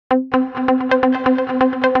Hey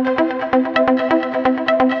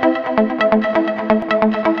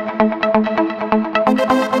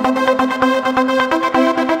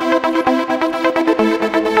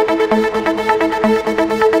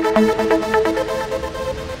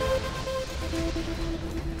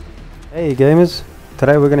gamers,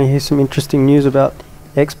 today we're going to hear some interesting news about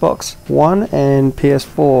Xbox One and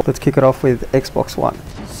PS4. Let's kick it off with Xbox One.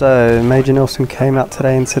 So Major Nelson came out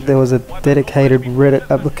today and said there was a dedicated Reddit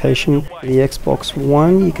application for the Xbox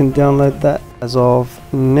One. You can download that as of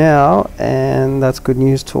now, and that's good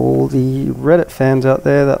news to all the Reddit fans out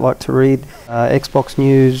there that like to read Xbox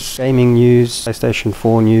news, gaming news, PlayStation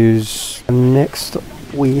 4 news. And next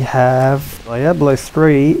we have Diablo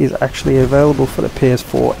 3 is actually available for the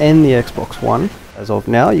PS4 and the Xbox One. As of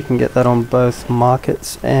now, you can get that on both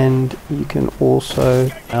markets, and you can also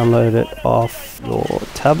download it off your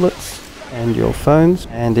tablets and your phones,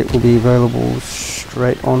 and it will be available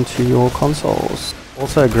straight onto your consoles.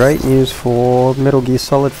 Also great news for Metal Gear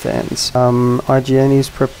Solid fans. IGN is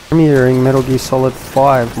premiering Metal Gear Solid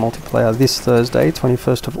 5 multiplayer this Thursday,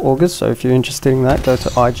 21st of August, so if you're interested in that, go to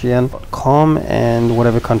IGN.com, and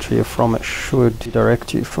whatever country you're from, it should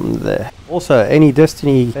direct you from there. Also, any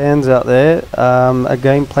Destiny fans out there, a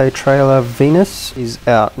gameplay trailer, Venus, is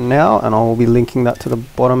out now, and I will be linking that to the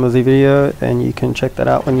bottom of the video, and you can check that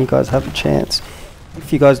out when you guys have a chance.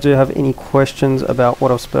 If you guys do have any questions about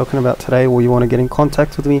what I've spoken about today, or you want to get in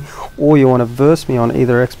contact with me, or you want to verse me on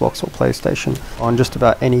either Xbox or PlayStation on just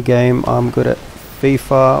about any game, I'm good at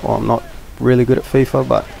FIFA, or I'm not really good at FIFA,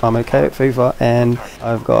 but I'm okay at FIFA, and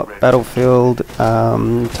I've got Battlefield,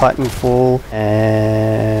 Titanfall,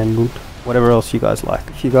 and whatever else you guys like.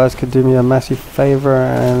 If you guys could do me a massive favor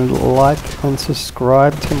and like and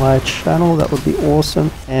subscribe to my channel, that would be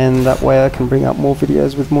awesome, and that way I can bring up more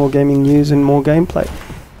videos with more gaming news and more gameplay.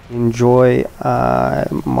 Enjoy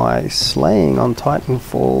my slaying on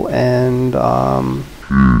Titanfall, and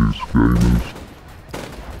cheers gamers.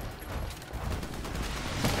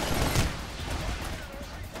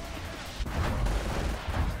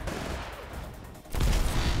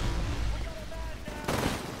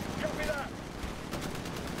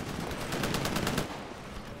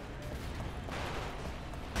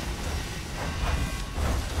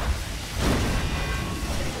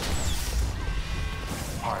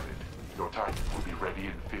 Pilot, your Titan will be ready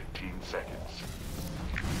in 15 seconds.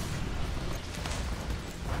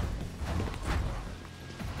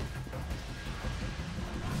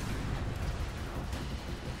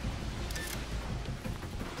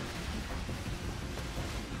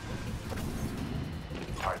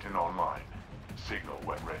 Titan online. Signal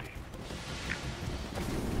when ready.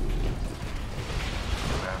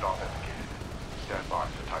 Command authenticated. Stand by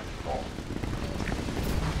for TitanFall.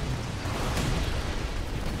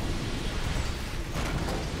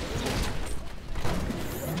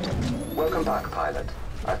 Welcome back, pilot.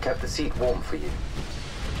 I've kept the seat warm for you.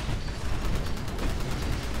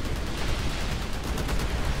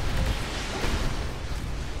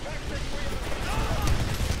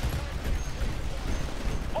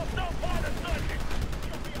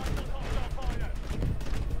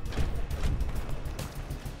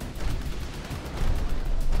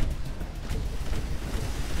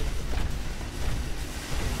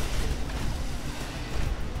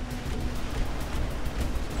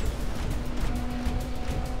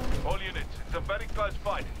 It's a very close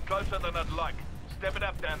fight, closer than I'd like. Step it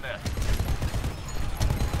up down there.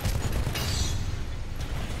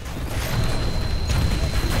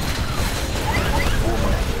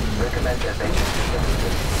 Warning. Recommend FHS.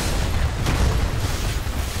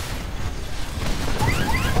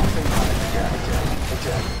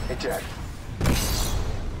 Eject.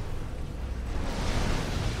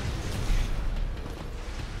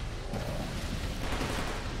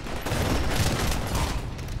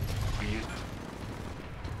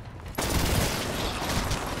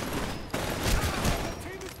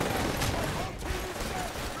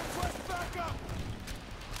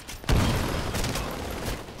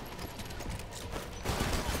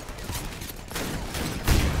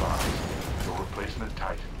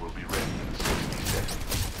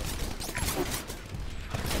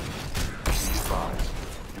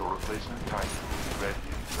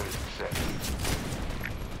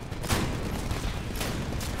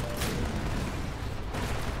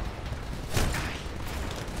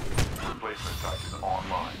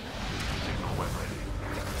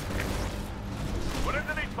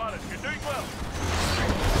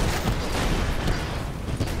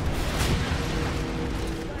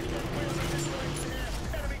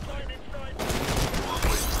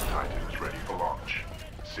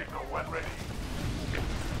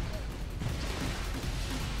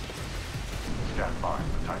 Stand by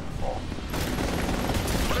for TitanFall.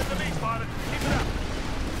 We're in the lead, pilot. Keep it up.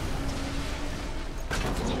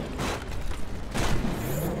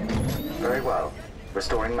 Very well.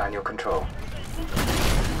 Restoring manual control. We're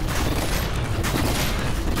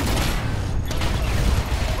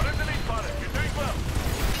in the lead, pilot. You're doing well.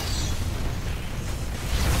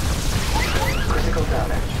 Critical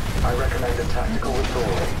damage. I recommend a tactical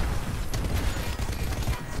withdrawal.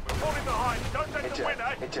 We're falling behind. Don't let them win,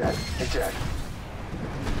 eh? Eject. Eject.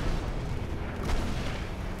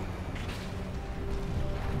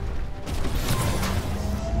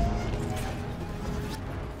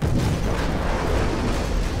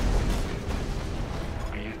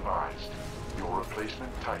 Be advised, your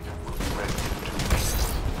replacement Titan will be ready in 2 minutes.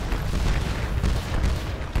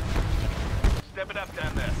 Step it up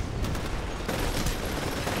down there.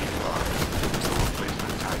 Be advised, your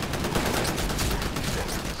replacement Titan will be ready in 3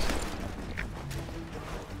 seconds.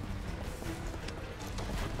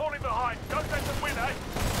 We're falling behind. Don't let them win, eh?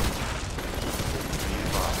 Be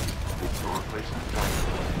advised, your replacement Titan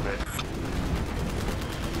will be ready.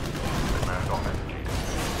 Command authenticated.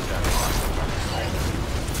 Stand by for TitanFall.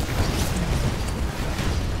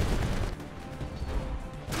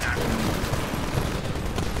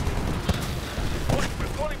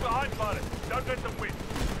 We're falling behind, pilot. Don't let them win.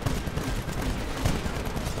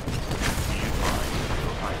 Be advised,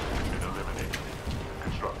 your Titan has been eliminated.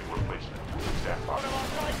 Construct your replacement. Stand by.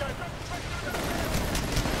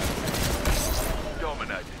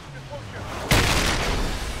 Dominated.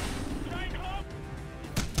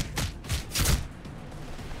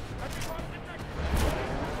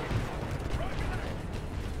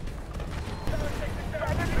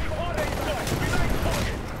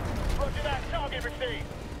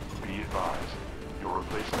 Be advised, your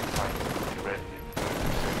replacement Titan will be ready in 30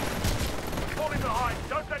 seconds. Falling behind,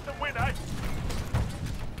 don't let them win, eh?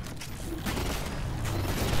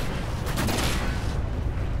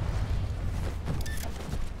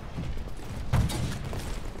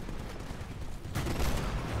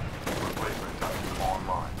 Replacement Titan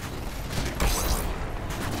online. Signal weapon.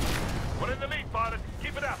 We're in the lead, pilot.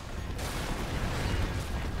 Keep it up.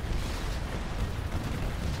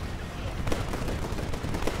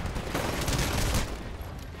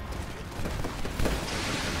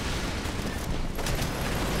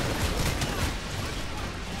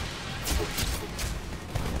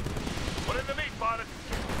 We're in the lead, pilot.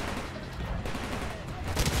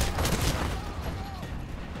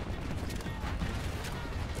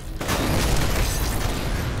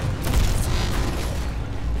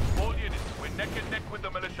 All units, we're neck and neck with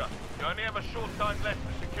the militia. You only have a short time left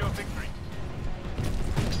to secure victory.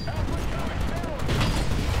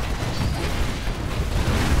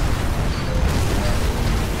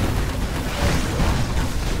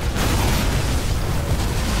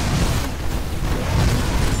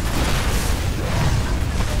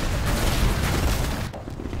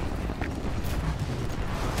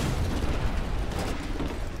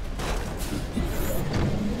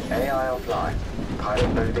 AI offline.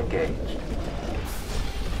 Pilot mode engaged.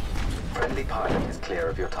 Friendly pilot is clear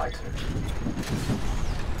of your Titan.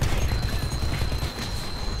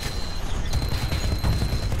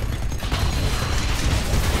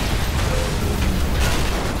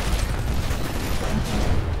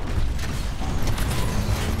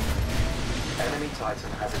 Enemy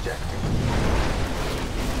Titan has ejected.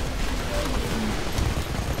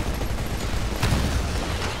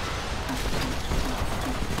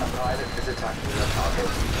 A pilot is attacking your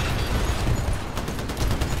target.